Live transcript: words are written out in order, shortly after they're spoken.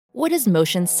What does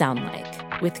motion sound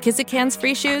like? With Kizik Hands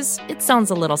Free Shoes, it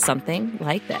sounds a little something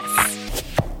like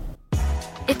this.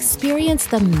 Experience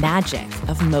the magic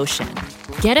of motion.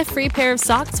 Get a free pair of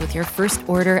socks with your first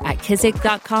order at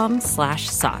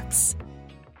kizik.com/socks.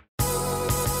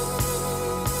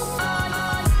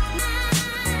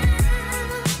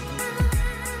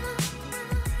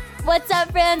 What's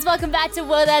up, friends? Welcome back to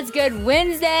Whoa, That's Good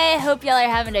Wednesday. Hope y'all are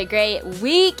having a great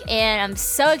week, and I'm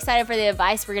so excited for the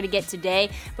advice we're going to get today.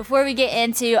 Before we get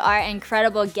into our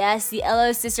incredible guest, the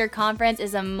LO Sister Conference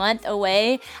is a month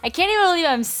away. I can't even believe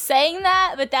I'm saying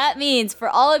that, but that means for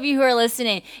all of you who are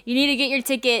listening, you need to get your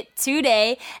ticket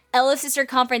today.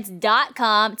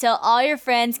 LOSisterConference.com. Tell all your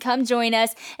friends, come join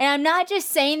us. And I'm not just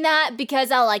saying that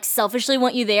because I selfishly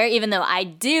want you there, even though I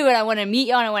do, and I want to meet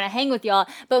y'all and I want to hang with y'all.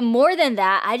 But more than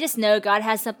that, I just know God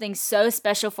has something so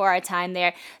special for our time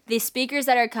there. The speakers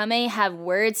that are coming have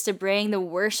words to bring. The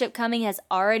worship coming has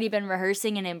already been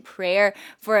rehearsing and in prayer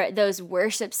for those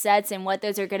worship sets and what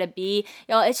those are going to be.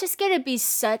 Y'all, it's just going to be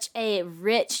such a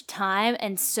rich time,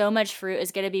 and so much fruit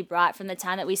is going to be brought from the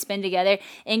time that we spend together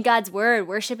in God's Word,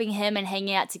 worshiping Him and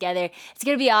hanging out together. It's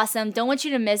going to be awesome. Don't want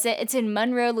you to miss it. It's in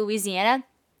Monroe, Louisiana,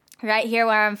 right here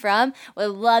where I'm from.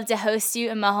 Would love to host you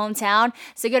in my hometown.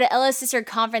 So go to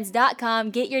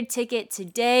LOSisterConference.com. Get your ticket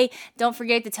today. Don't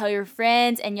forget to tell your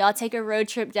friends, and y'all take a road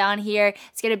trip down here.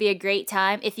 It's going to be a great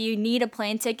time. If you need a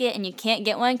plane ticket and you can't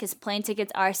get one, because plane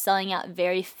tickets are selling out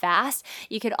very fast,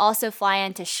 you could also fly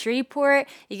into Shreveport.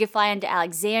 You could fly into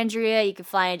Alexandria. You could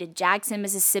fly into Jackson,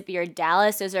 Mississippi, or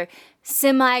Dallas. Those are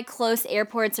semi-close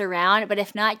airports around, but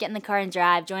if not, get in the car and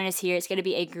drive. Join us here. It's going to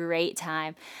be a great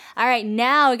time. All right,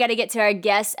 now we got to get to our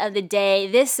guest of the day.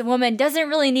 This woman doesn't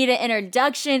really need an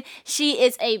introduction. She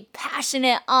is a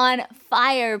passionate, on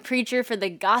fire preacher for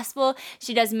the gospel.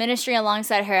 She does ministry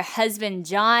alongside her husband,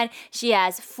 John. She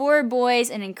has 4 boys,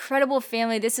 an incredible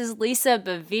family. This is Lisa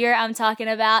Bevere I'm talking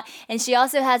about. And she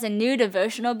also has a new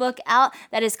devotional book out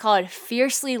that is called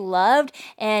Fiercely Loved.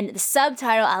 And the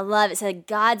subtitle, I love it. It says,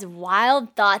 God's Wild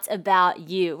Thoughts About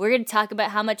You. We're going to talk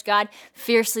about how much God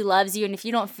fiercely loves you. And if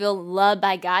you don't feel loved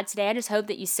by God today, I just hope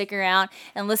that you stick around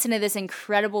and listen to this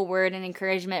incredible word and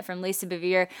encouragement from Lisa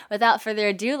Bevere. Without further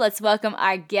ado, let's welcome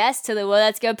our guest to the Well,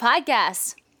 Let's Go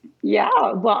podcast. Yeah,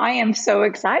 well, I am so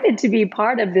excited to be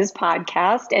part of this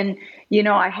podcast. And,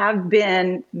 I have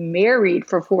been married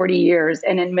for 40 years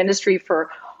and in ministry for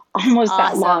almost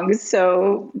that long.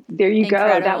 So there you go.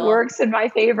 That works in my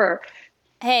favor.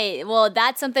 Hey, well,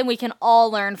 that's something we can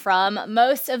all learn from.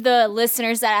 Most of the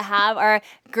listeners that I have are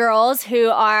girls who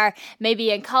are maybe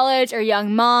in college or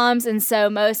young moms, and so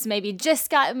most maybe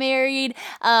just got married,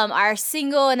 are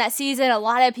single in that season. A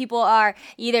lot of people are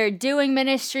either doing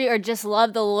ministry or just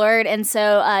love the Lord, and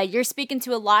so you're speaking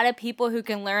to a lot of people who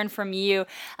can learn from you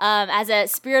as a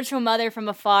spiritual mother from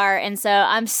afar, and so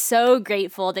I'm so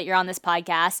grateful that you're on this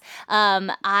podcast.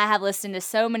 I have listened to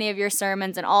so many of your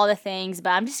sermons and all the things, but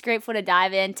I'm just grateful to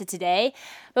dive into today.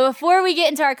 But before we get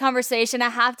into our conversation, I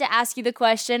have to ask you the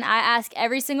question I ask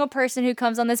every single person who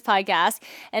comes on this podcast,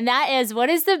 and that is, what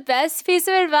is the best piece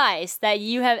of advice that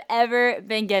you have ever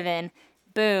been given?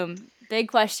 Boom. Big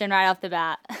question right off the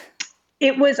bat.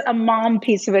 It was a mom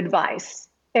piece of advice,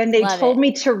 and they told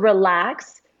me to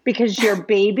relax because your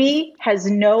baby has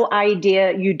no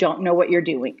idea you don't know what you're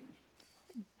doing.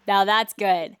 Now that's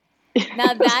good.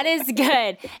 Now that is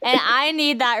good. And I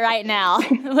need that right now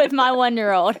with my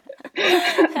 1-year-old.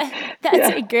 That's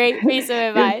a great piece of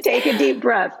advice. Take a deep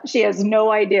breath. She has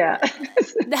no idea.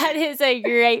 That is a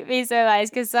great piece of advice,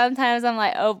 because sometimes I'm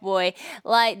like, oh boy.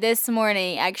 Like this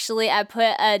morning, actually, I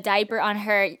put a diaper on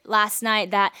her last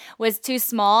night that was too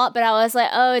small, but I was like,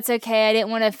 oh, it's okay. I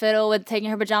didn't want to fiddle with taking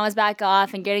her pajamas back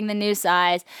off and getting the new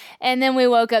size. And then we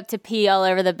woke up to pee all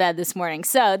over the bed this morning.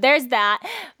 So there's that.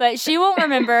 But she won't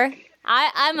remember.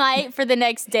 I might for the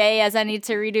next day as I need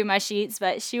to redo my sheets,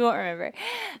 but she won't remember.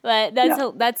 But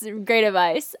that's great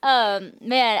advice.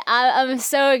 Man, I'm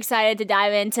so excited to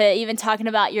dive into even talking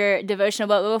about your devotional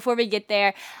book. But before we get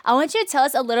there, I want you to tell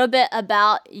us a little bit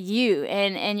about you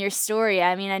and your story.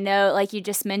 I mean, I know, like you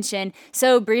just mentioned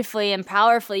so briefly and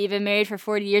powerfully, you've been married for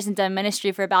 40 years and done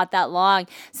ministry for about that long.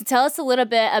 So tell us a little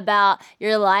bit about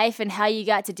your life and how you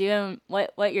got to do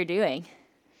what you're doing.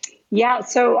 Yeah,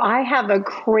 so I have a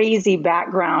crazy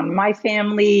background. My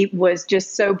family was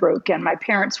just so broken. My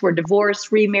parents were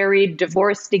divorced, remarried,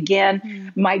 divorced again.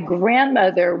 Mm-hmm. My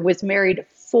grandmother was married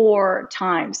 4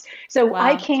 times. So wow.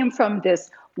 I came from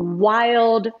this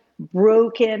wild,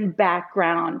 broken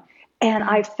background. And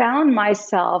I found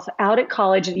myself out at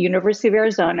college at the University of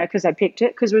Arizona, because I picked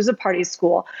it because it was a party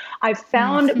school. I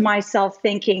found myself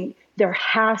thinking there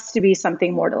has to be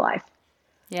something more to life.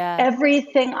 Yeah.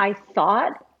 Everything I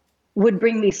thought would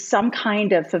bring me some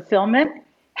kind of fulfillment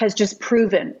has just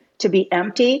proven to be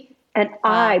empty. And Wow.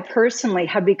 I personally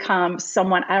have become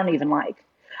someone I don't even like.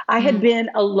 I had been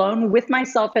alone with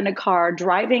myself in a car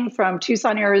driving from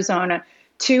Tucson, Arizona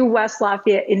to West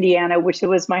Lafayette, Indiana, which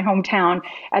was my hometown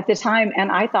at the time.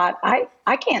 And I thought,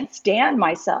 I can't stand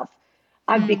myself.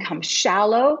 I've become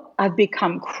shallow. I've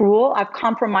become cruel. I've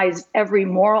compromised every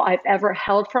moral I've ever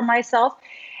held for myself.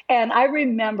 And I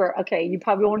remember, okay, you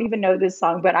probably won't even know this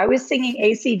song, but I was singing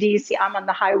AC/DC, I'm on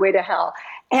the highway to hell.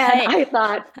 And Hey. I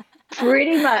thought,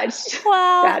 pretty much,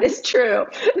 Wow. that is true.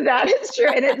 That is true.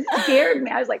 And it scared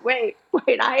me. I was like, wait,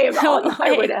 I am on the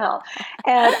highway to hell.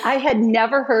 And I had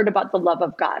never heard about the love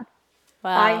of God.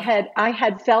 Wow. I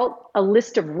had felt a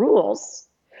list of rules,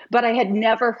 but I had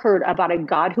never heard about a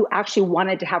God who actually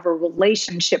wanted to have a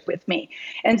relationship with me.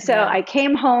 And so I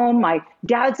came home, my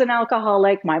dad's an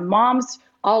alcoholic, my mom's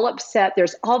all upset.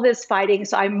 There's all this fighting.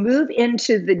 So I move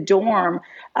into the dorm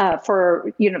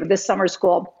for, this summer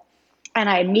school. And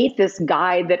I meet this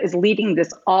guy that is leading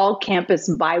this all campus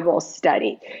Bible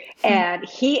study. And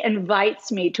he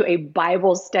invites me to a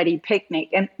Bible study picnic.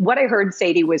 And what I heard,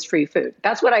 Sadie, was free food.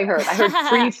 That's what I heard. I heard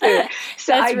free food.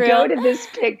 So That's I real. go to this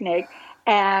picnic,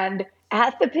 and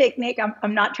at the picnic,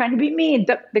 I'm not trying to be mean.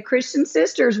 The Christian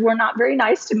sisters were not very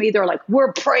nice to me. They're like,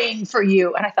 we're praying for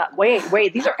you. And I thought, wait,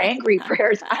 these are angry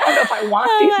prayers. I don't know if I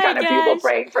want these my kind of people gosh.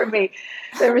 praying for me.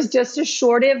 There was just a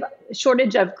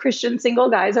shortage of Christian single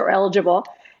guys are eligible.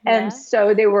 Yeah. And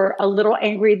so they were a little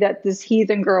angry that this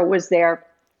heathen girl was there.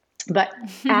 But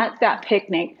at that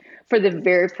picnic, for the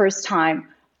very first time,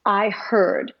 I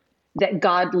heard that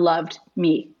God loved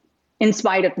me in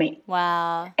spite of me.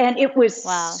 Wow. And it was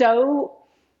Wow.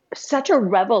 such a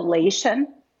revelation.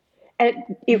 And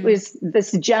it was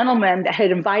this gentleman that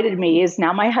had invited me, is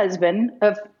now my husband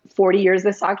of 40 years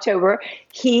this October.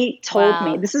 He told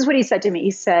me, Wow. this is what he said to me.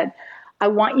 He said, I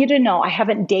want you to know I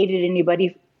haven't dated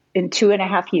anybody in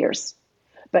 2.5 years,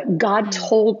 but God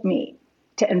told me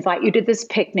to invite you to this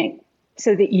picnic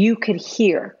so that you could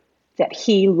hear that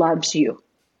he loves you.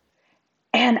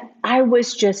 And I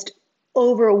was just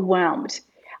overwhelmed.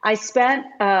 I spent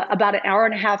about an hour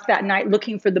and a half that night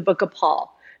looking for the book of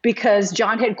Paul, because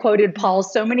John had quoted Paul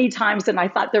so many times, and I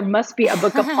thought there must be a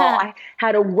book of Paul. I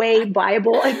had a Way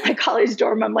Bible in my college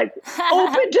dorm. I'm like,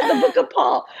 open to the book of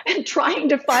Paul, and trying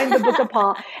to find the book of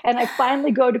Paul. And I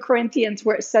finally go to Corinthians,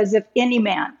 where it says, if any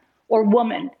man or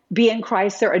woman be in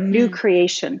Christ, they're a new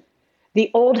creation.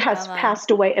 The old has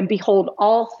passed away, and behold,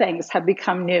 all things have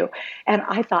become new. And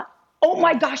I thought, oh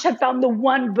my gosh, I found the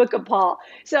one book of Paul.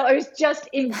 So I was just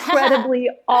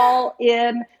incredibly all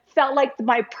in. Felt like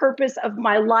my purpose of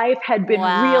my life had been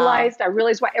realized. I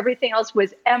realized why everything else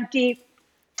was empty.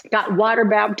 Got water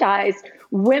baptized,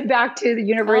 went back to the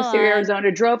University of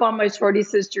Arizona, drove all my sorority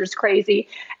sisters crazy.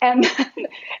 And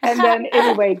then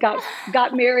anyway,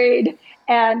 got married.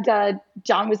 And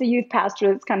John was a youth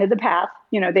pastor. That's kind of the path.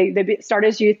 They start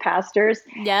as youth pastors.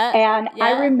 Yeah. And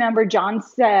I remember John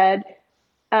said,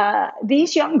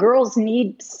 these young girls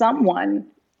need someone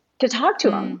to talk to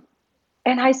them.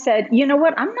 And I said, you know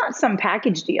what? I'm not some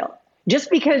package deal.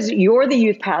 Just because you're the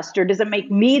youth pastor doesn't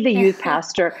make me the youth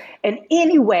pastor. And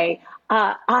anyway,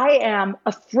 I am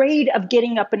afraid of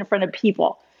getting up in front of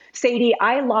people. Sadie,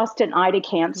 I lost an eye to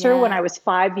cancer when I was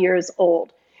 5 years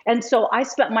old. And so I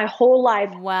spent my whole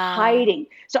life hiding.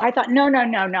 So I thought, no,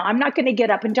 I'm not going to get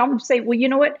up. And John would say, well, you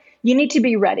know what? You need to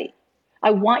be ready. I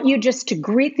want you just to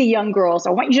greet the young girls. I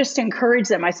want you just to encourage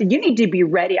them. I said, you need to be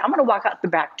ready. I'm going to walk out the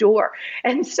back door.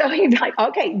 And so he'd be like,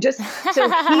 okay, so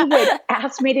he would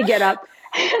ask me to get up,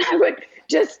 and I would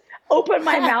just open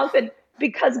my mouth. And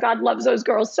because God loves those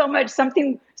girls so much,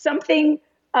 something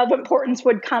of importance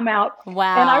would come out.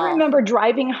 Wow. And I remember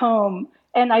driving home,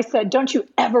 and I said, don't you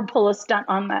ever pull a stunt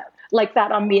like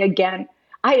that on me again.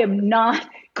 I am not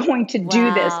going to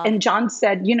do this. And John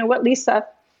said, you know what, Lisa,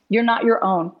 you're not your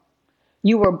own.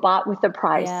 You were bought with a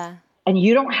price, and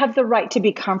you don't have the right to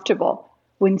be comfortable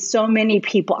when so many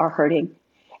people are hurting.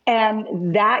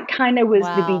 And that kind of was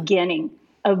the beginning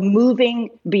of moving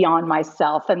beyond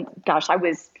myself. And gosh, I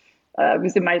was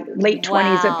in my late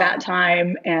 20s at that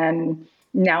time, and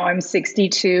now I'm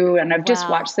 62, and I've just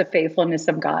watched the faithfulness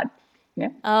of God. Yeah.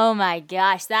 Oh my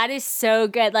gosh, that is so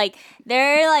good. Like,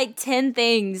 there are like 10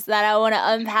 things that I want to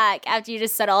unpack after you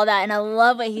just said all that. And I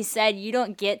love what he said. You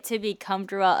don't get to be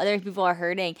comfortable while other people are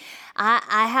hurting.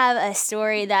 I have a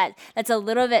story that's a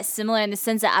little bit similar in the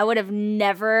sense that I would have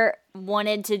never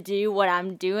wanted to do what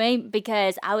I'm doing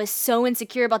because I was so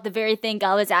insecure about the very thing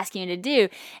God was asking me to do.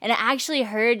 And I actually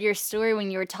heard your story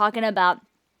when you were talking about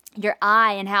your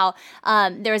eye, and how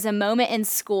there was a moment in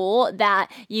school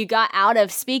that you got out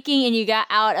of speaking and you got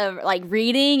out of like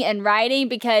reading and writing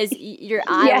because your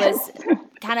eye was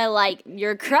kind of like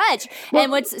your crutch. Well,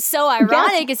 and what's so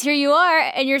ironic is here you are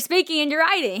and you're speaking and you're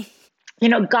writing. You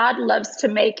know, God loves to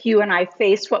make you and I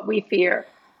face what we fear.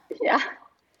 Yeah.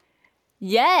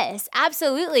 Yes,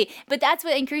 absolutely. But that's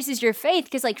what increases your faith.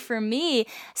 Because like for me,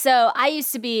 so I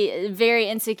used to be very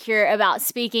insecure about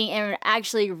speaking and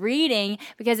actually reading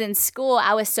because in school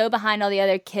I was so behind all the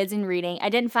other kids in reading. I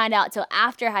didn't find out till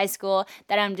after high school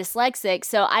that I'm dyslexic.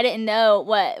 So I didn't know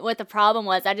what the problem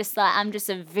was. I just thought I'm just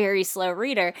a very slow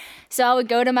reader. So I would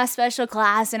go to my special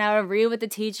class and I would read with the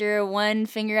teacher one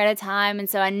finger at a time. And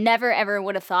so I never ever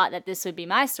would have thought that this would be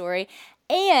my story.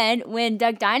 And when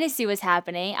Duck Dynasty was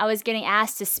happening, I was getting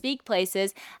asked to speak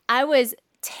places. I was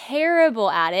terrible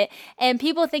at it. And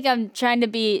people think I'm trying to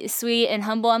be sweet and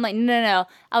humble. I'm like, no.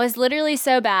 I was literally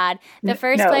so bad. The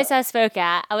first place I spoke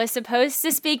at, I was supposed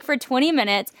to speak for 20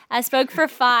 minutes. I spoke for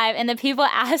 5, and the people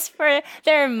asked for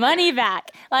their money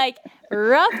back. Like,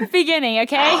 rough beginning,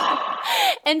 okay?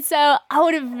 And so I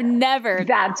would have never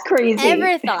That's crazy.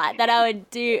 ever thought that I would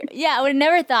do. Yeah, I would have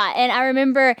never thought. And I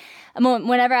remember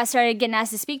whenever I started getting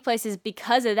asked to speak places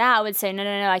because of that, I would say, no,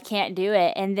 I can't do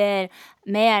it. And then,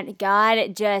 man,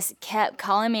 God just kept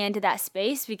calling me into that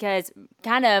space because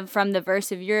kind of from the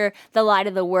verse of you're the light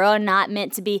of the world, not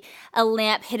meant to be a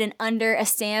lamp hidden under a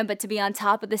stand, but to be on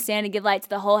top of the stand and give light to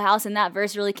the whole house. And that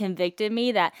verse really convicted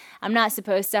me that I'm not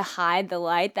supposed to hide the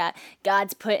light that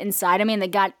God's put inside of me and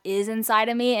that God is inside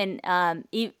of me.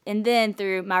 And then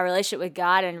through my relationship with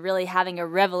God and really having a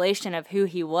revelation of who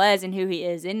he was and who he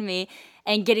is in me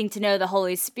and getting to know the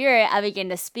Holy Spirit, I began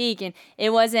to speak. And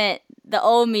it wasn't the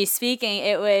old me speaking,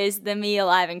 it was the me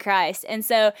alive in Christ. And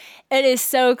so it is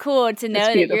so cool to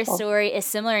know that your story is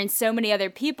similar in so many other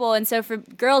people. And so for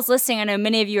girls listening, I know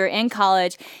many of you are in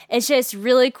college, it's just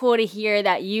really cool to hear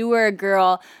that you were a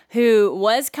girl who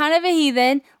was kind of a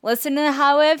heathen, listening to the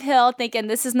Highway of Hell, thinking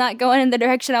this is not going in the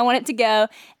direction I want it to go,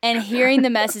 and hearing the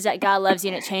message that God loves you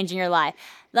and it changing your life.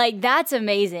 Like, that's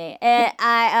amazing. And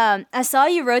I saw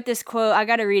you wrote this quote. I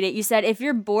got to read it. You said, if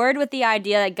you're bored with the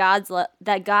idea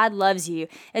that God loves you,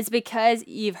 it's because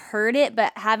you've heard it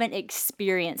but haven't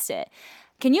experienced it.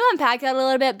 Can you unpack that a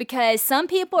little bit? Because some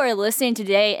people are listening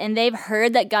today and they've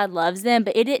heard that God loves them,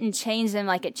 but it didn't change them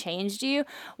like it changed you.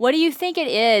 What do you think it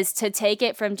is to take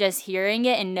it from just hearing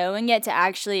it and knowing it to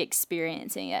actually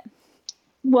experiencing it?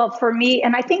 Well, for me,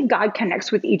 and I think God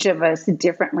connects with each of us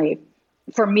differently.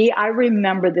 For me, I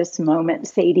remember this moment,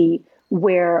 Sadie,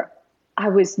 where I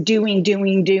was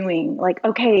doing, like,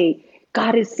 okay,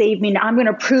 God has saved me. Now I'm going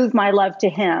to prove my love to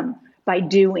him by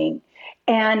doing.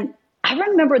 And I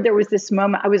remember there was this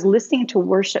moment, I was listening to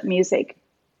worship music,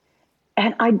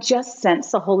 and I just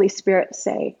sensed the Holy Spirit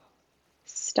say,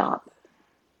 stop.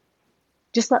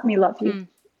 Just let me love you.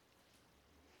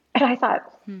 And I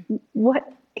thought, what?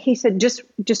 He said,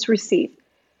 just receive.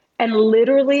 And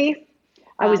literally,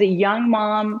 I was a young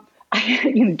mom.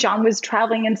 John was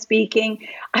traveling and speaking.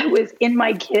 I was in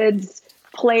my kids'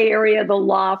 play area, the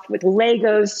loft, with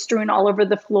Legos strewn all over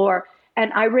the floor.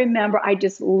 And I remember I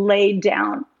just laid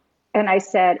down and I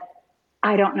said,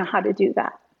 I don't know how to do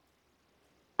that.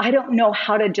 I don't know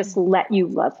how to just let you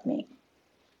love me.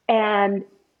 And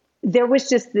there was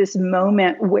just this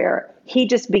moment where he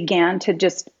just began to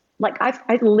just, like,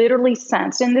 I literally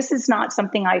sensed, and this is not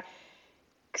something I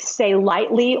say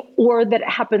lightly or that it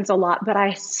happens a lot, but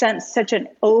I sense such an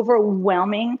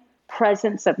overwhelming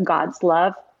presence of God's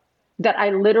love that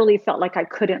I literally felt like I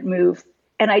couldn't move.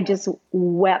 And I just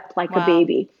wept like a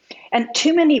baby. And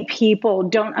too many people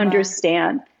don't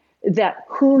understand that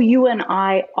who you and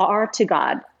I are to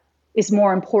God is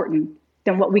more important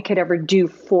than what we could ever do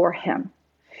for him.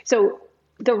 So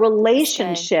the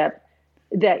relationship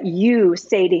that you,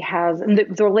 Sadie, has, and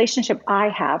the relationship I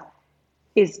have,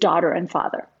 is daughter and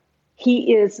father.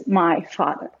 He is my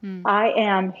father. I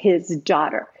am his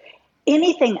daughter.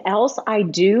 Anything else I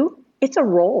do, it's a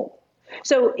role.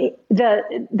 So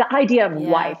the idea of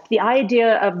wife, the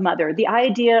idea of mother, the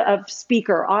idea of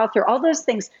speaker, author, all those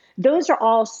things, those are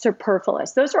all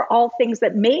superfluous. Those are all things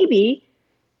that maybe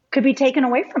could be taken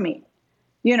away from me.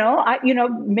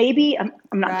 Maybe I'm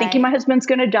not thinking my husband's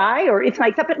going to die or anything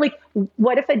like that, but like,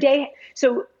 what if a day?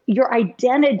 So your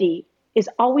identity is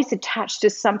always attached to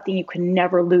something you can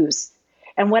never lose.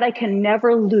 And what I can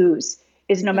never lose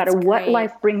is no matter what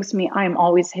life brings me, I am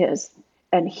always his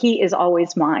and he is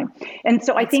always mine. And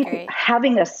so I think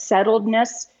having a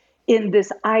settledness in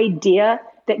this idea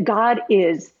that God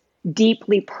is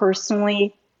deeply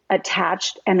personally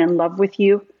attached and in love with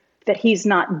you, that he's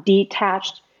not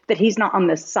detached, that he's not on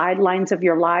the sidelines of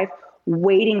your life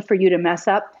waiting for you to mess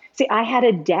up. See, I had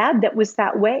a dad that was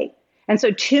that way. And so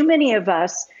too many of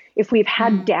us, if we've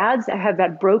had dads that have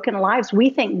had broken lives, we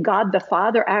think God the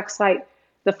Father acts like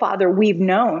the Father we've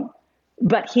known,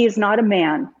 but he is not a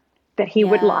man that he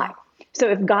would lie. So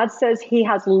if God says he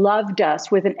has loved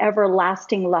us with an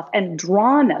everlasting love and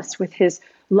drawn us with his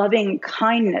loving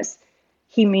kindness,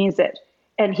 he means it.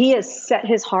 And he has set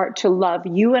his heart to love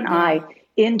you and I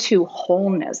into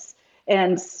wholeness.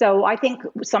 And so I think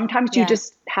sometimes you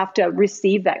just have to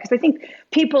receive that, because I think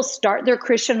people start their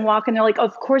Christian walk and they're like,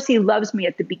 of course he loves me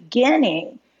at the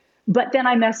beginning, but then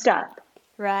I messed up.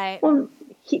 Right. Well,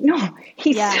 he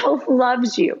still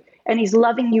loves you, and he's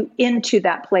loving you into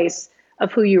that place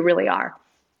of who you really are.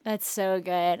 That's so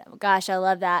good. Gosh, I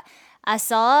love that. I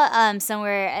saw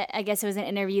somewhere, I guess it was an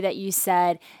interview, that you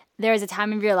said there was a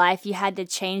time of your life you had to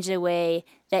change the way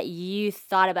that you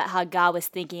thought about how God was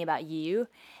thinking about you.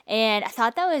 And I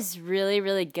thought that was really,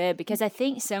 really good, because I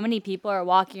think so many people are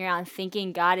walking around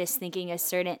thinking God is thinking a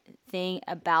certain thing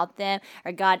about them,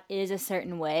 or God is a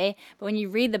certain way. But when you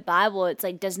read the Bible, it's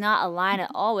like does not align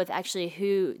at all with actually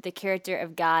who the character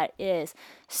of God is.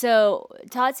 So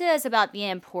talk to us about the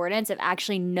importance of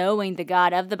actually knowing the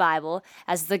God of the Bible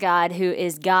as the God who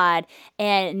is God,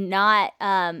 and not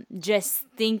just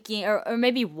thinking, or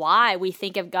maybe why we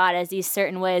think of God as these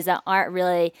certain ways that aren't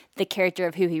really the character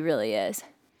of who he really is.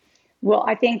 Well,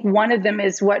 I think one of them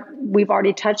is what we've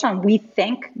already touched on. We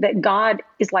think that God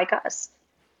is like us,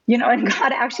 and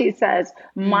God actually says,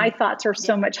 my thoughts are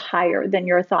so much higher than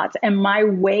your thoughts, and my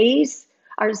ways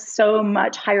are so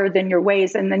much higher than your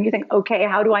ways. And then you think, okay,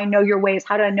 how do I know your ways?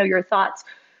 How do I know your thoughts?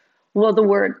 Well,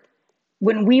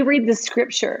 when we read the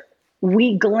scripture,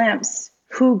 we glimpse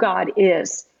who God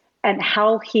is and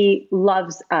how he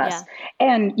loves us. Yeah.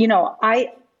 And,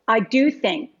 I do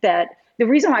think that the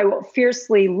reason I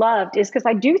fiercely loved is because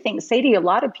I do think, Sadie, a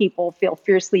lot of people feel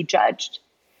fiercely judged.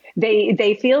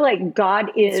 They feel like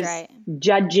God is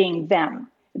judging them,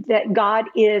 that God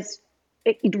is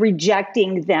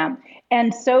rejecting them.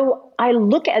 And so I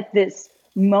look at this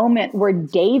moment where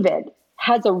David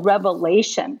has a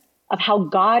revelation of how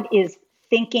God is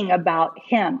thinking about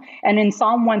him. And in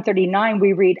Psalm 139,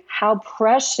 we read, how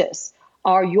precious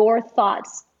are your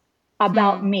thoughts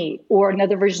about me, or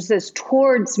another version says,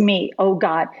 towards me, oh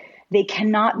God, they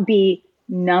cannot be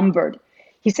numbered.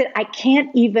 He said, I can't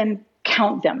even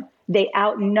count them. They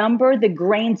outnumber the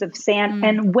grains of sand.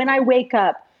 And when I wake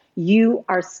up, you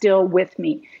are still with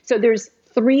me. So there's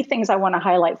three things I want to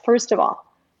highlight. First of all,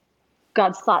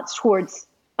 God's thoughts towards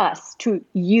us, to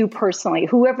you personally,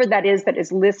 whoever that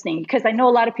is listening. Because I know a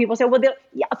lot of people say, well,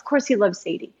 of course he loves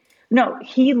Sadie. No,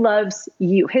 he loves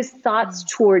you. His thoughts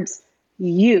towards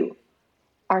you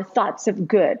are thoughts of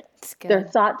good. They're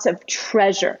thoughts of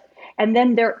treasure. And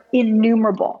then they're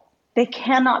innumerable. They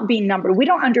cannot be numbered. We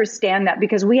don't understand that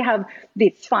because we have the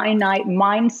finite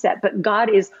mindset, but God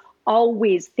is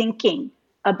always thinking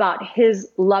about his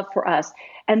love for us.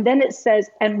 And then it says,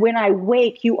 and when I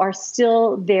wake, you are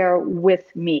still there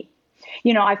with me.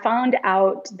 I found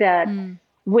out that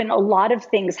when a lot of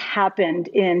things happened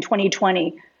in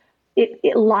 2020, a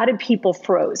lot of people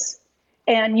froze.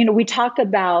 And,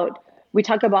 we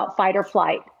talk about fight or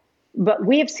flight, but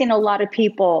we have seen a lot of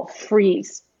people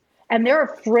freeze, and they're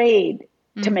afraid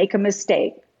to make a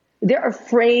mistake. They're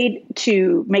afraid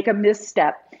to make a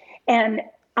misstep. And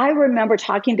I remember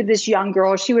talking to this young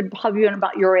girl. She would probably be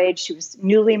about your age. She was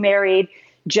newly married,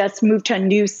 just moved to a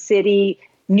new city,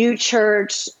 new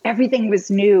church. Everything was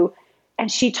new.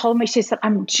 And she told me, she said,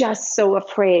 I'm just so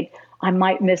afraid I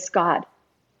might miss God.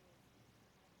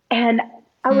 And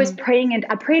I was praying, and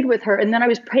I prayed with her, and then I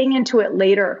was praying into it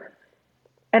later.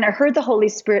 And I heard the Holy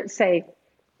Spirit say,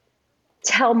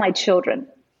 tell my children,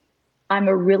 I'm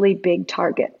a really big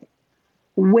target.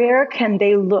 Where can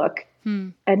they look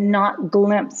and not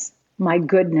glimpse my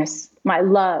goodness, my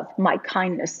love, my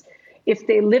kindness? If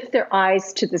they lift their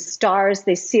eyes to the stars,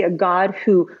 they see a God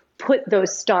who put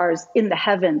those stars in the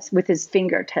heavens with his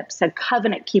fingertips, a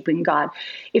covenant-keeping God.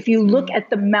 If you look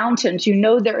at the mountains,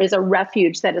 there is a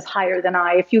refuge that is higher than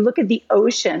I. If you look at the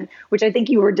ocean, which I think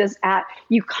you were just at,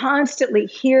 you constantly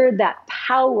hear that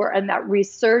power and that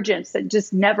resurgence that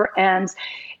just never ends.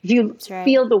 If you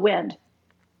feel the wind,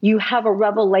 you have a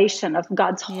revelation of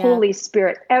God's Holy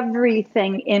Spirit.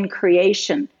 Everything in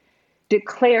creation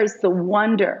declares the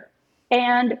wonder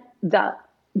and the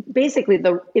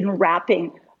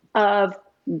enwrapping of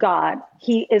God.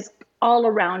 He is all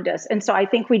around us. And so I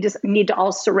think we just need to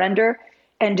all surrender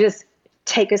and just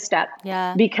take a step.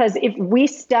 Yeah. Because if we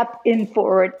step in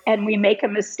forward and we make a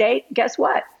mistake, guess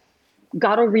what?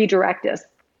 God will redirect us.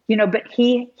 but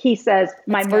he says,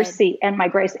 my That's mercy and my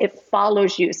grace, it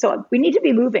follows you. So we need to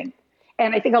be moving.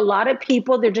 And I think a lot of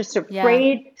people, they're just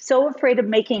afraid, so afraid of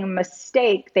making a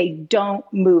mistake, they don't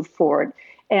move forward.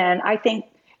 And I think,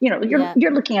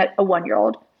 you're looking at a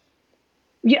 1-year-old.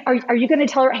 Are you going to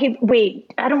tell her, hey,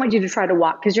 wait, I don't want you to try to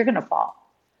walk because you're going to fall.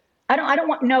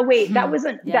 No, wait, that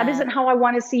isn't how I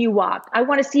want to see you walk. I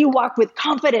want to see you walk with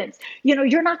confidence.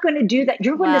 You're not going to do that.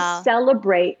 You're going to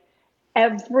celebrate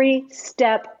every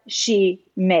step she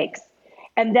makes.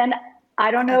 And then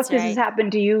I don't know if this has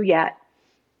happened to you yet,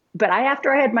 but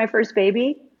after I had my first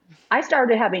baby, I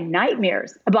started having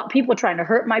nightmares about people trying to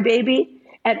hurt my baby.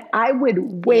 And I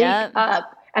would wake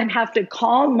up and have to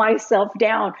calm myself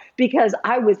down because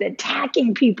I was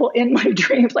attacking people in my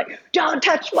dreams, like, don't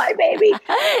touch my baby.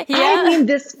 I mean,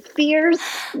 this fierce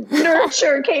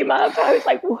nurture came up. I was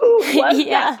like, who was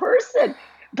that person?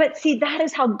 But see, that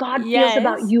is how God feels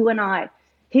about you and I.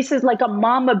 He says, like a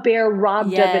mama bear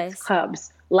robbed of its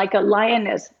cubs, like a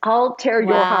lioness, I'll tear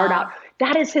your heart out.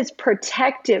 That is his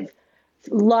protective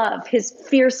love, his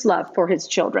fierce love for his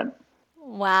children.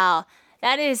 Wow.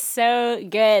 That is so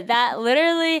good. That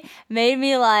literally made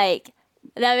me that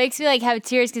makes me have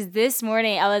tears because this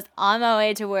morning I was on my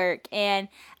way to work and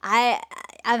I've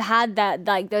had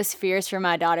those fears for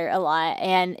my daughter a lot.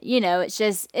 And,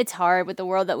 it's hard with the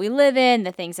world that we live in,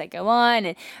 the things that go on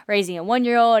and raising a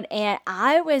 1-year-old. And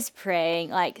I was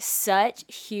praying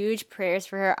such huge prayers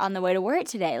for her on the way to work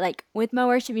today, with my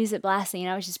worship music blasting.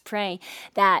 And I was just praying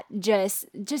that just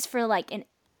for an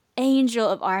angel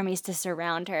of armies to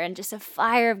surround her and just a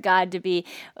fire of God to be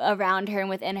around her and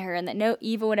within her, and that no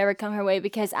evil would ever come her way,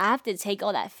 because I have to take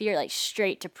all that fear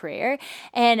straight to prayer.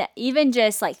 And even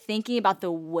just thinking about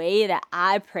the way that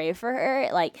I pray for her,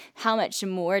 how much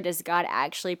more does God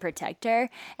actually protect her,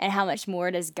 and how much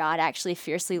more does God actually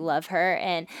fiercely love her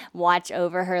and watch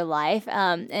over her life.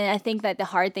 And I think that the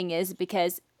hard thing is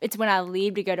because it's when I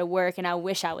leave to go to work and I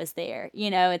wish I was there.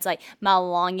 It's my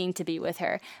longing to be with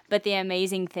her. But the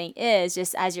amazing thing is,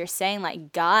 just as you're saying,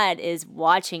 God is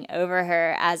watching over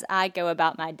her as I go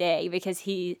about my day, because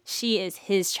she is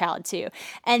his child too.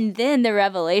 And then the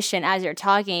revelation as you're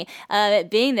talking,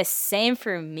 it being the same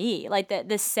for me,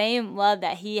 the same love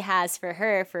that he has for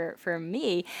her, for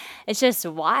me, it's just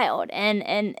wild.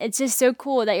 And it's just so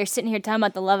cool that you're sitting here talking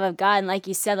about the love of God. And like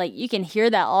you said, you can hear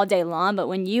that all day long, but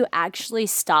when you actually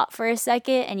stop for a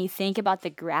second and you think about the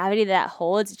gravity that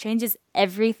holds, it changes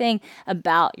everything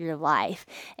about your life.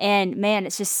 And man,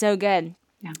 it's just so good.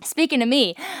 Yeah. Speaking to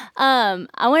me, I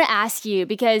want to ask you,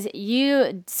 because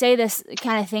you say this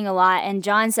kind of thing a lot, and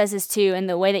John says this too, in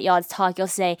the way that y'all talk, you'll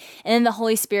say, and then the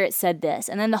Holy Spirit said this,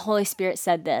 and then the Holy Spirit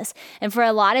said this. And for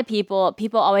a lot of people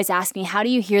always ask me, how do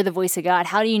you hear the voice of God?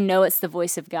 How do you know it's the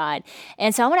voice of God?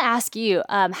 And so I want to ask you,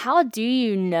 how do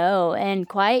you know and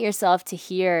quiet yourself to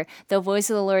hear the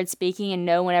voice of the Lord speaking and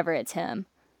know whenever it's him?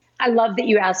 I love that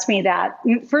you asked me that.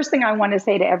 First thing I want to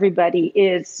say to everybody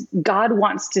is God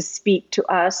wants to speak to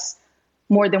us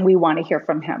more than we want to hear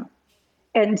from him.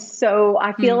 And so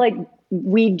I feel like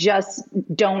we just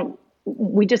don't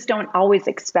always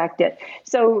expect it.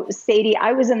 So Sadie,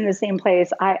 I was in the same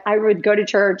place. I would go to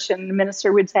church and the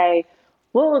minister would say,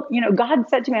 well, God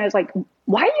said to me, I was like,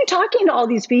 why are you talking to all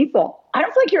these people? I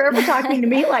don't feel like you're ever talking to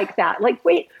me like that.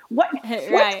 Wait,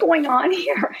 what's going on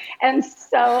here? And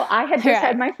so I had just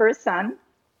had my first son,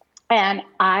 and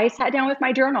I sat down with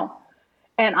my journal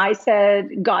and I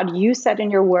said, God, you said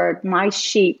in your word, my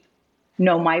sheep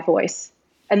know my voice,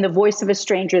 and the voice of a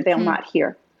stranger they'll not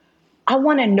hear. I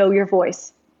want to know your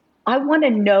voice. I want to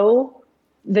know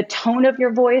the tone of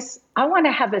your voice. I want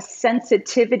to have a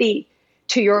sensitivity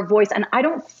to your voice. And I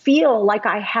don't feel like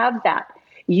I have that.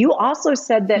 You also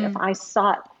said that if I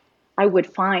sought, I would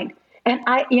find. And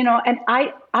I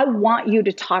want you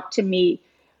to talk to me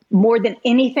more than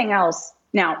anything else.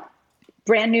 Now,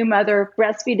 brand new mother,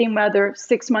 breastfeeding mother,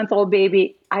 6-month-old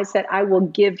baby. I said, I will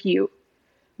give you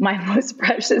my most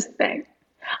precious thing.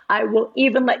 I will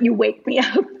even let you wake me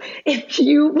up if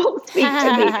you will speak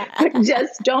to me, but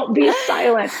just don't be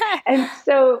silent. And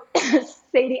so,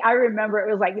 Sadie, I remember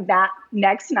it was that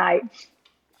next night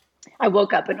I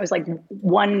woke up and it was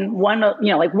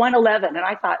 1:11. And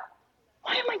I thought,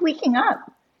 why am I waking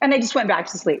up? And I just went back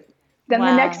to sleep. Then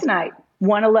the next night,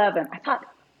 1:11, I thought,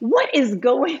 what is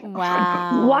going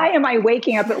on? Why am I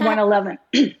waking up at 1:11?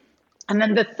 And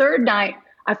then the third night,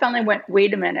 I finally went,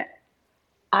 wait a minute.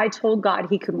 I told God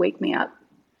he could wake me up.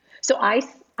 So I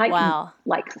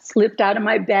slipped out of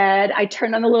my bed. I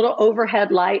turned on the little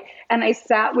overhead light and I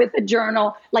sat with a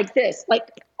journal like this,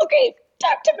 okay,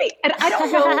 talk to me. And I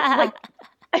don't know,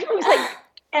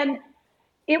 and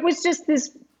it was just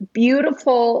this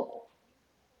beautiful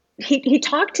he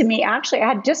talked to me. Actually, I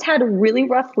had just had a really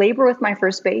rough labor with my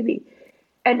first baby.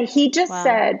 And he just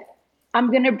said,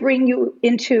 I'm going to bring you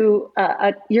into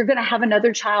you're going to have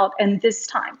another child. And this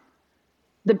time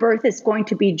the birth is going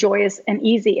to be joyous and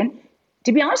easy. And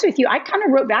to be honest with you, I kind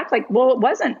of wrote back like, well, it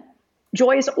wasn't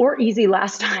joyous or easy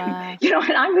last time, you know,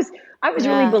 and I was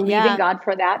really believing God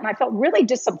for that. And I felt really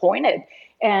disappointed,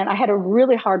 and I had a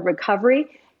really hard recovery.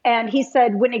 And he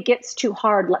said, when it gets too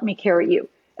hard, let me carry you.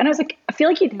 And I was like, I feel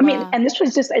like I mean, and this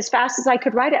was just as fast as I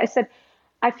could write it. I said,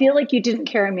 I feel like you didn't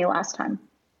carry me last time.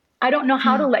 I don't know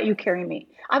how to let you carry me.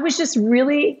 I was just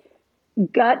really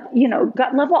gut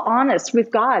level honest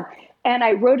with God. And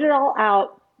I wrote it all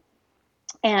out.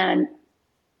 And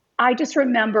I just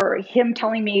remember him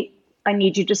telling me, I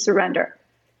need you to surrender.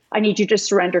 I need you to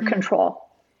surrender control.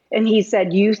 And he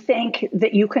said, you think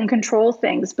that you can control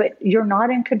things, but you're not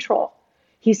in control.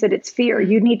 He said, it's fear.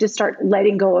 You need to start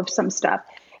letting go of some stuff.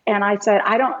 And I said,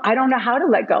 I don't know how to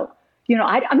let go. You know,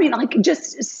 I mean, like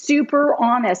just super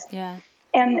honest. Yeah.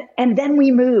 And then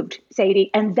we moved, Sadie,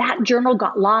 and that journal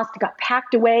got lost, got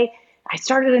packed away. I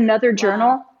started another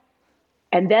journal.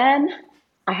 And then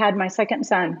I had my second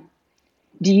son.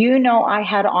 Do you know I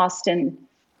had Austin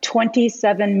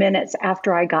 27 minutes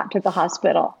after I got to the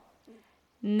hospital?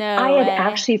 No I had way.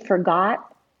 actually forgot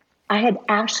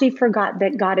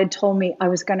that God had told me I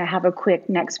was going to have a quick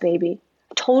next baby.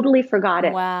 Totally forgot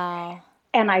it. Wow.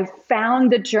 And I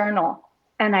found the journal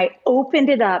and I opened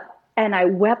it up and I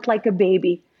wept like a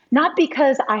baby, not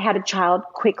because I had a child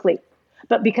quickly,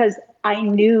 but because I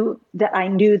knew that I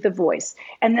knew the voice.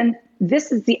 And then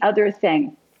this is the other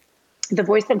thing. The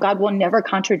voice of God will never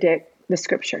contradict the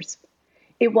scriptures.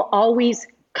 It will always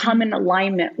come in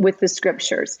alignment with the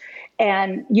scriptures.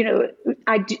 And, you know,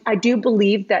 I do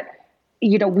believe that,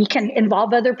 you know, we can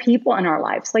involve other people in our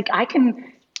lives. Like I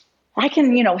can,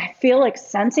 you know, feel like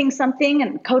sensing something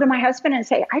and go to my husband and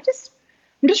say, I'm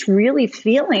just really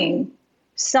feeling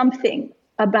something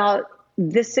about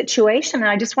this situation. And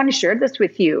I just want to share this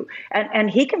with you.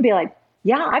 And he can be like,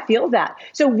 yeah, I feel that.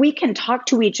 So we can talk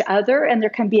to each other and there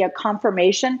can be a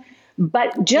confirmation.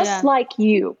 But just like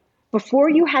you, before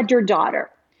you had your daughter,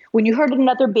 when you heard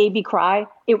another baby cry,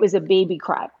 it was a baby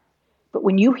cry. But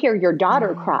when you hear your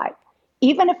daughter cry,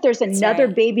 even if there's another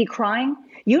baby crying,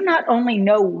 you not only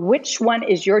know which one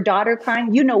is your daughter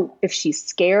crying, you know if she's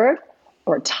scared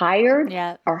or tired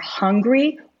or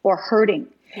hungry or hurting.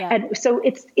 Yeah. And so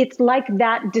it's like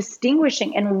that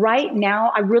distinguishing. And right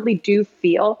now, I really do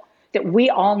feel that we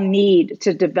all need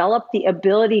to develop the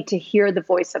ability to hear the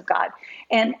voice of God.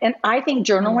 And I think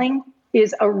journaling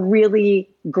is a really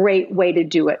great way to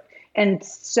do it. And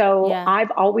so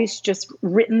I've always just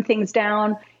written things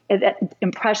down,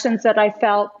 impressions that I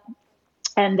felt,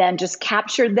 and then just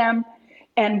captured them.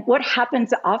 And what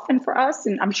happens often for us,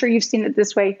 and I'm sure you've seen it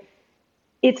this way,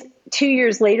 it's 2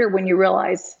 years later when you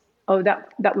realize, oh,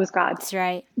 that was God. That's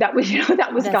right. That was,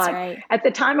 that was That's God. right. At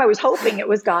the time I was hoping it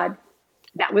was God.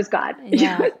 That was God.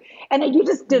 Yeah. And you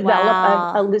just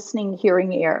develop a listening,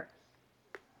 hearing ear.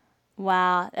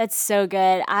 Wow, that's so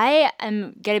good. I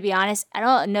am going to be honest, I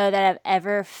don't know that I've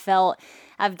ever felt,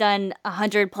 I've done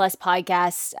 100+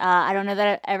 podcasts. I don't know that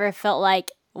I've ever felt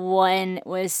like one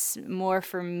was more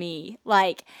for me.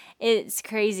 Like, it's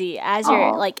crazy. As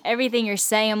you're, like, everything you're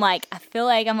saying, I'm like, I feel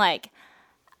like I'm like,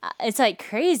 it's like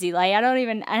crazy. Like, I don't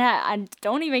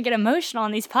even get emotional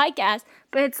on these podcasts,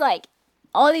 but it's like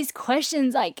all these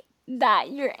questions like that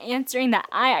you're answering that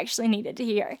I actually needed to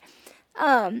hear.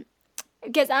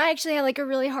 Because I actually had like a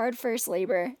really hard first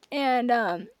labor, and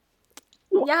and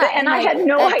I had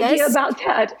no idea about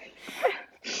that.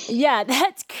 Yeah,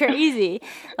 that's crazy.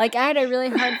 Like I had a really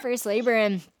hard first labor,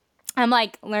 and I'm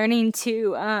like learning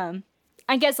to,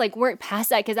 I guess like work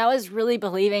past that because I was really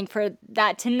believing for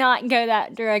that to not go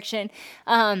that direction,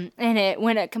 and it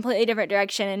went a completely different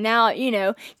direction. And now, you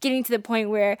know, getting to the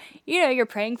point where, you know, you're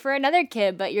praying for another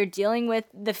kid, but you're dealing with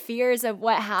the fears of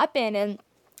what happened and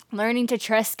learning to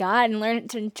trust God and learn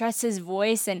to trust his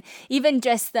voice, and even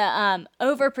just the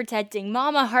overprotecting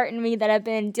mama heart in me that I've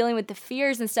been dealing with the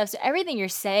fears and stuff. So everything you're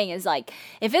saying is like,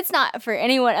 if it's not for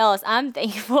anyone else, I'm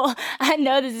thankful. I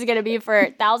know this is going to be for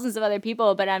thousands of other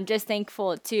people, but I'm just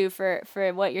thankful too for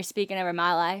what you're speaking over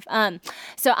my life.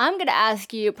 So I'm going to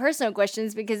ask you personal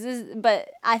questions but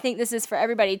I think this is for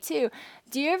everybody too.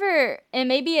 Do you ever, and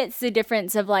maybe it's the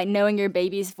difference of like knowing your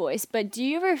baby's voice, but do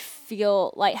you ever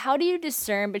feel like, how do you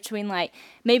discern between like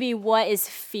maybe what is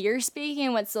fear speaking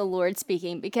and what's the Lord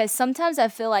speaking? Because sometimes I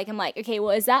feel like I'm like, okay,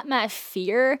 well, is that my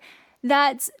fear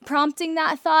that's prompting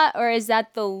that thought, or is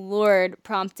that the Lord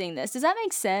prompting this? Does that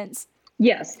make sense?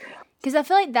 Yes. Because I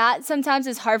feel like that sometimes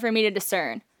is hard for me to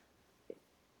discern.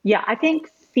 Yeah, I think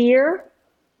fear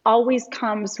always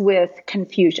comes with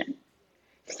confusion.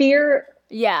 Fear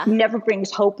Yeah. never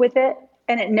brings hope with it,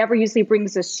 and it never usually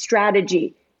brings a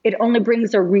strategy. It only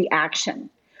brings a reaction.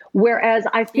 Whereas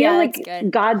I feel Yeah, that's like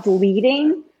good. God's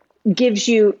leading gives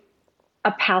you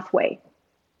a pathway.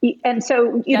 And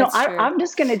so, That's true. I'm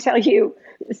just going to tell you,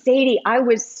 Sadie, I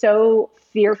was so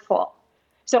fearful.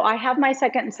 So I have my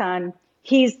second son.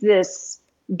 He's this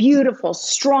beautiful,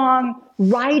 strong,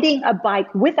 riding a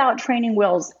bike without training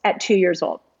wheels at 2 years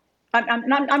old. I'm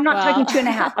not Wow. talking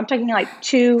 2.5. I'm talking like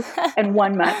 2 and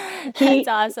 1 month. That's He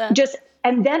awesome.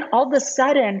 and then all of a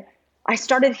sudden, I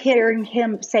started hearing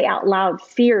him say out loud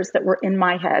fears that were in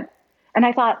my head. And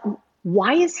I thought,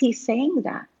 why is he saying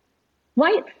that? Why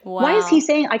is he Wow.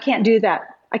 saying I can't do that?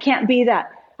 I can't be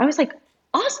that? I was like,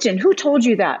 Austin, who told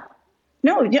you that?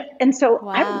 No. And so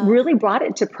I Wow. really brought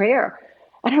it to prayer.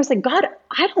 And I was like, God,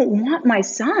 I don't want my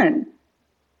son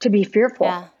to be fearful.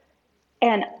 Yeah.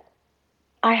 And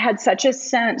I had such a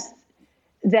sense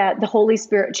that the Holy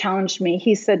Spirit challenged me.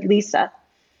 He said, Lisa,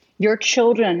 your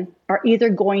children are either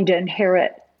going to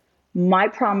inherit my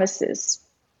promises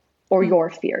or your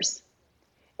fears.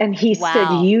 And he said,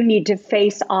 Wow. you need to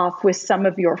face off with some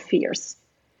of your fears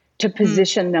to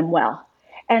position them well.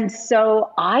 And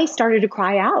so I started to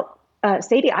cry out.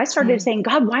 Sadie, I started saying,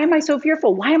 God, why am I so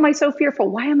fearful? Why am I so fearful?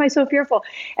 Why am I so fearful?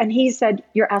 And he said,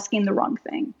 you're asking the wrong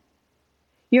thing.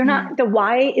 You're not, the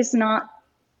why is not,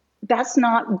 that's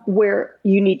not where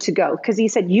you need to go. Because he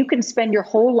said, you can spend your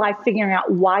whole life figuring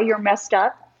out why you're messed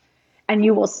up, and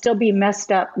you will still be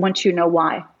messed up once you know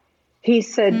why. He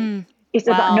said, it's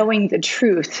about Wow. knowing the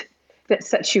truth that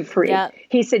sets you free. Yep.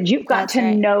 He said, you've got That's to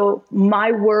right. know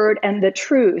my word and the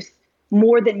truth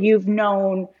more than you've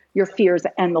known your fears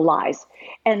and the lies.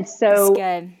 And That's so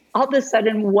good. all of a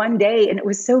sudden one day, and it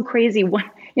was so crazy,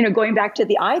 going back to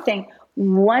the eye thing,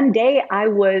 one day I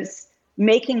was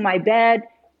making my bed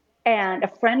and a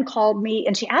friend called me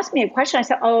and she asked me a question. I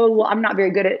said, oh, well, I'm not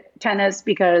very good at tennis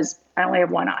because I only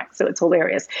have one eye. So it's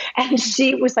hilarious. And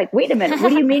she was like, wait a minute, what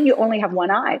do you mean you only have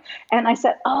one eye? And I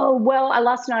said, oh, well, I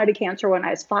lost an eye to cancer when I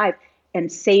was 5.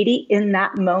 And Sadie, in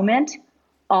that moment,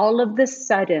 all of the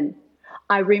sudden,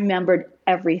 I remembered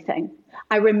everything.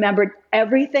 I remembered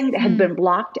everything that had been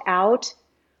blocked out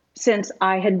since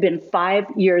I had been 5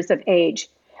 years of age.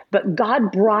 But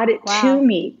God brought it to Wow.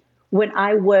 me when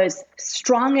I was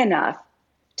strong enough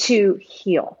to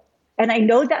heal. And I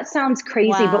know that sounds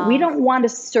crazy, but we Wow. don't want to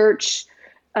search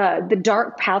the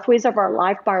dark pathways of our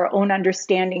life by our own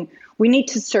understanding. We need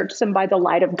to search them by the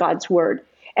light of God's word.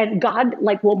 And God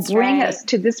will That's bring right. us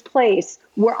to this place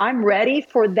where I'm ready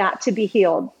for that to be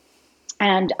healed.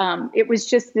 And it was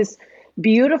just this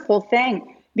beautiful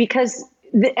thing because,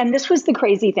 and this was the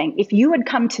crazy thing. If you had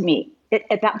come to me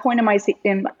at that point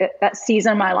in that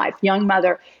season of my life, young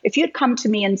mother, if you had come to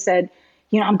me and said,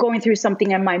 I'm going through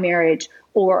something in my marriage,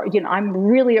 or, I'm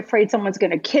really afraid someone's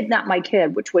going to kidnap my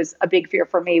kid, which was a big fear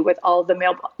for me with all the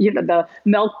the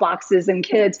milk boxes and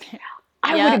kids.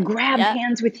 I would have Yep. grabbed Yep.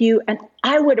 hands with you and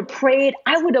I would have prayed.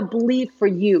 I would have believed for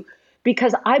you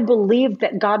because I believed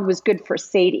that God was good for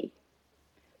Sadie.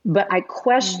 But I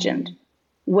questioned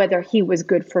whether he was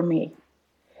good for me.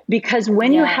 Because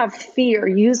when you Yeah. have fear,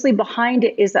 usually behind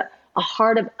it is a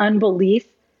heart of unbelief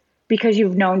because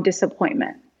you've known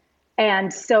disappointment.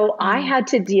 And so I had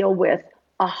to deal with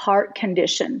a heart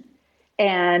condition.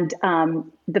 And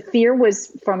the fear was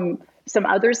from some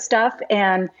other stuff.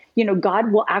 And,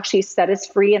 God will actually set us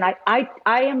free. And I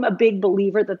am a big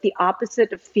believer that the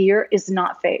opposite of fear is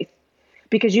not faith,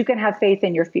 because you can have faith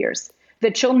in your fears. The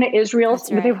children of Israel,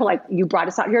 That's they right. were like, you brought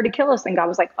us out here to kill us. And God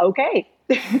was like, okay,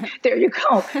 there you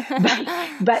go.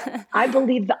 But I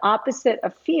believe the opposite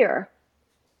of fear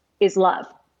is love,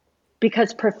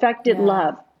 because perfected Yeah.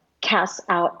 love casts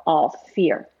out all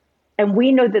fear. And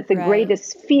we know that the Right.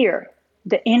 greatest fear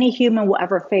that any human will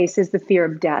ever face is the fear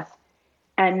of death.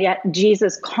 And yet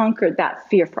Jesus conquered that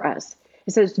fear for us.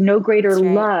 It says, no greater That's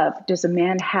right. love does a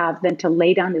man have than to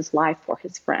lay down his life for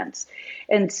his friends.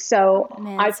 And so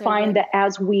Man, I that's so find good. that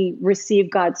as we receive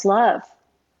God's love,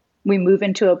 we move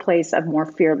into a place of more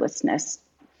fearlessness.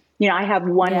 I have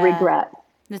one Yeah. regret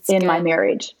That's in my good.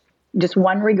 marriage, just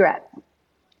one regret.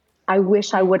 I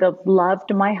wish I would have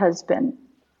loved my husband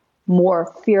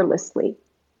more fearlessly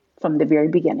from the very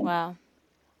beginning. Wow.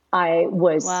 I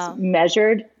was Wow.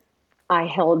 measured. I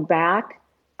held back.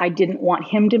 I didn't want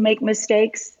him to make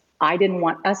mistakes. I didn't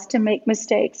want us to make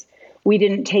mistakes. We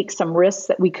didn't take some risks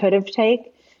that we could have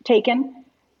taken.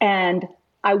 And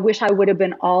I wish I would have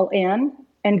been all in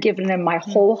and given him my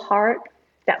whole heart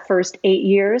that first 8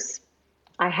 years.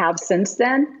 I have since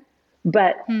then.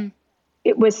 But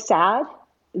it was sad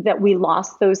that we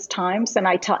lost those times. And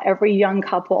I tell every young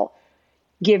couple,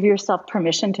 give yourself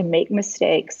permission to make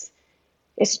mistakes.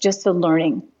 It's just a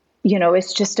learning,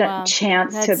 it's just a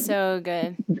chance to so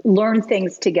good. learn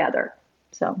things together.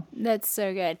 So that's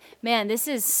so good, man. This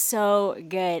is so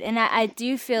good. And I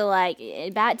do feel like,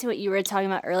 back to what you were talking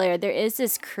about earlier, there is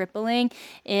this crippling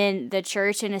in the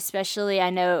church, and especially I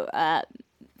know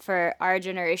for our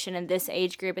generation and this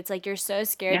age group, it's like you're so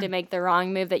scared to make the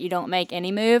wrong move that you don't make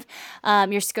any move.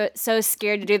 You're so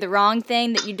scared to do the wrong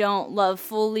thing that you don't love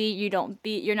fully.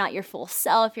 You're not your full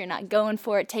self. You're not going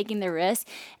for it, taking the risk.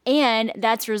 And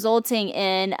that's resulting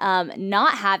in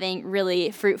not having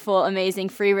really fruitful, amazing,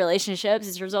 free relationships.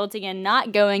 It's resulting in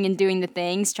not going and doing the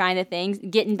things, trying the things,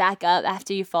 getting back up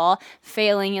after you fall,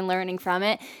 failing and learning from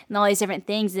it, and all these different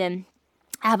things. And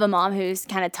I have a mom who's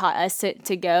kind of taught us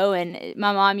to go, and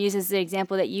my mom uses the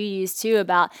example that you use too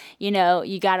about, you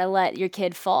got to let your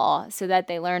kid fall so that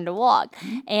they learn to walk.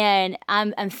 Mm-hmm. And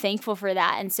I'm thankful for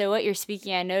that. And so what you're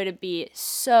speaking, I know to be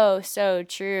so, so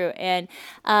true. And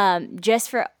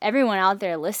just for everyone out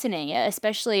there listening,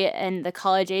 especially in the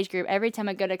college age group, every time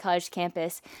I go to college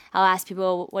campus, I'll ask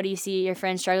people, what do you see your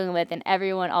friends struggling with? And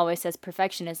everyone always says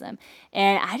perfectionism.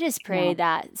 And I just pray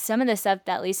that some of the stuff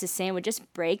that Lisa's saying would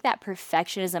just break that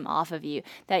perfectionism off of you,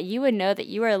 that you would know that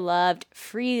you are loved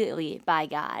freely by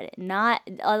God. I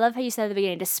love how you said at the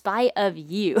beginning, despite of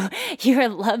you, you are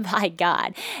loved by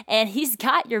God, and He's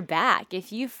got your back.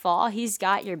 If you fall, He's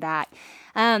got your back.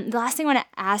 The last thing I want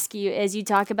to ask you is, you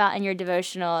talk about in your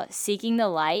devotional seeking the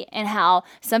light, and how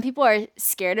some people are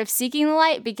scared of seeking the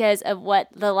light because of what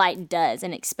the light does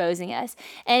and exposing us.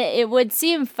 And it would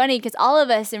seem funny because all of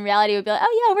us in reality would be like,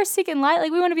 oh yeah, we're seeking light.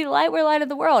 Like, we want to be the light. We're light of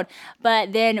the world.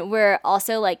 But then we're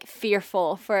also like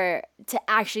fearful to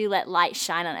actually let light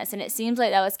shine on us. And it seems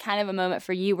like that was kind of a moment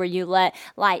for you where you let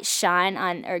light shine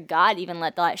on, or God even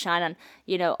let the light shine on,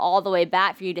 all the way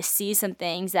back for you to see some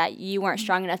things that you weren't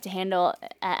strong enough to handle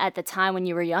at the time when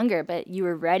you were younger, but you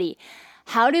were ready.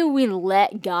 How do we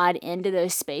let God into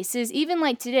those spaces? Even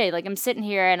like today, like I'm sitting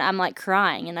here and I'm like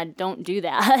crying, and I don't do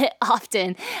that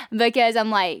often because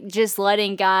I'm like just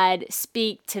letting God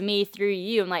speak to me through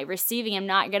you. I'm like receiving. I'm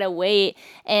not going to wait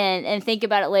and think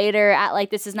about it later, act like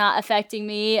this is not affecting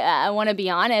me. I want to be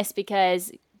honest,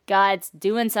 because God's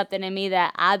doing something in me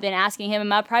that I've been asking Him in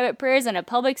my private prayers in a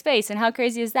public space. And how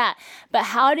crazy is that? But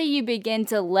how do you begin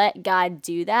to let God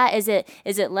do that? Is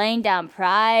it laying down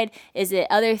pride? Is it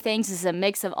other things? Is it a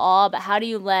mix of all? But how do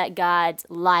you let God's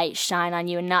light shine on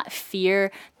you and not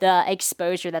fear the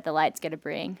exposure that the light's going to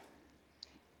bring?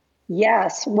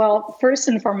 Yes. Well, first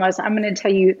and foremost, I'm going to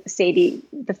tell you, Sadie,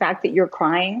 the fact that you're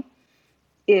crying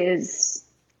is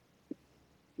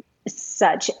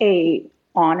such a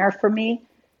honor for me,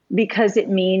 because it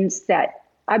means that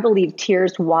I believe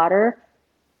tears water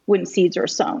when seeds are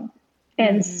sown.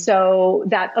 And so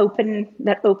that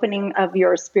opening of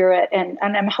your spirit, and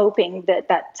I'm hoping that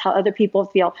that's how other people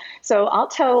feel. So I'll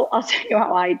tell you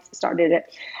how I started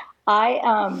it.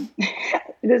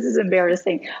 This is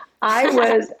embarrassing. I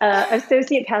was an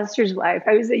associate pastor's wife.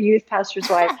 I was a youth pastor's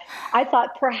wife. I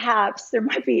thought perhaps there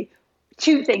might be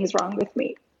two things wrong with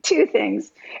me, two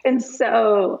things. And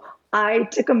so I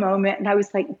took a moment and I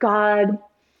was like, God,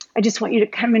 I just want you to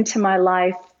come into my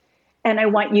life, and I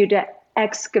want you to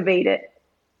excavate it.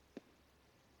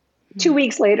 2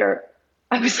 weeks later,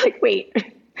 I was like, wait,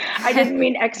 I didn't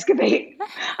mean excavate.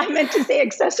 I meant to say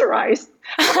accessorize.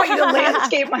 I want you to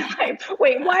landscape my life.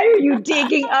 Wait, why are you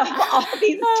digging up all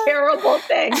these terrible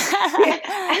things? And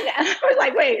I was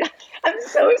like, wait, I'm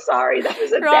so sorry. That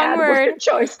was a bad word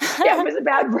choice. Yeah, it was a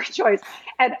bad word choice.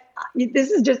 And this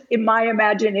is just in my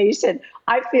imagination.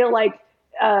 I feel like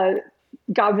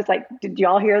God was like, did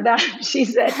y'all hear that? She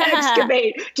said,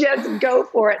 excavate, just go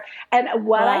for it. And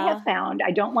what I have found,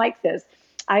 I don't like this.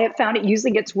 I have found it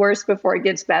usually gets worse before it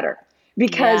gets better,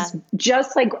 because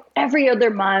just like every other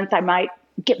month, I might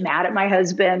get mad at my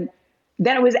husband.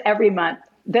 Then it was every month.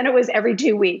 Then it was every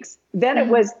 2 weeks. Then it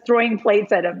was throwing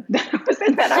plates at him.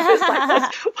 And then I was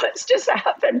like, what's just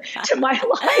happened to my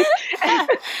life?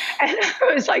 And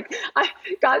I was like,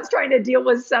 God's trying to deal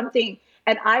with something.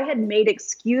 And I had made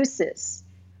excuses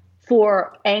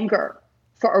for anger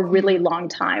for a really long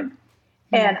time.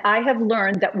 And I have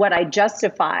learned that what I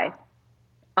justify,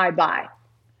 I buy.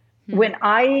 When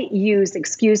I use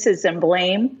excuses and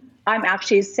blame, I'm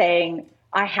actually saying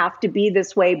I have to be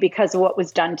this way because of what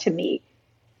was done to me.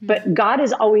 But God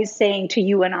is always saying to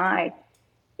you and I,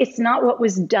 it's not what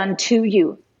was done to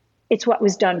you, it's what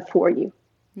was done for you.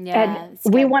 Yeah, and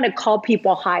we want to call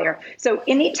people higher. So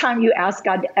anytime you ask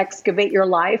God to excavate your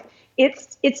life,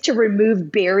 it's to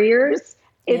remove barriers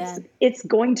It's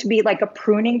going to be like a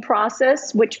pruning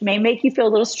process, which may make you feel a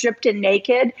little stripped and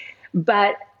naked,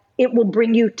 but it will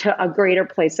bring you to a greater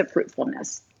place of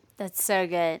fruitfulness. That's so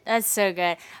good. That's so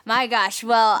good. My gosh.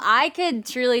 Well, I could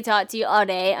truly talk to you all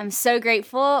day. I'm so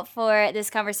grateful for this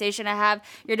conversation. I have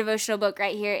your devotional book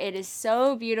right here. It is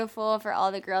so beautiful for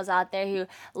all the girls out there who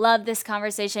love this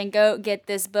conversation. Go get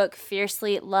this book,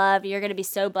 Fiercely Love. You're going to be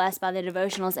so blessed by the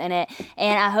devotionals in it.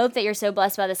 And I hope that you're so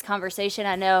blessed by this conversation.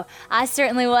 I know I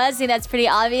certainly was. I think that's pretty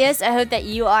obvious. I hope that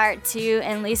you are too.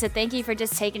 And Lisa, thank you for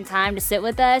just taking time to sit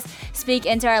with us, speak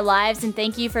into our lives, and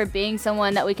thank you for being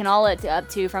someone that we can all look up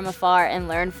to from afar and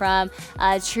learn from.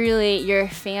 Truly, your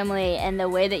family and the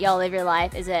way that y'all live your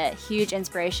life is a huge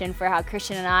inspiration for how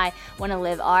Christian and I want to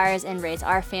live ours and raise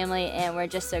our family, and we're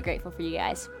just so grateful for you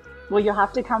guys. Well, you'll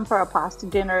have to come for a pasta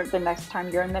dinner the next time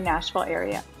you're in the Nashville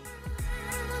area.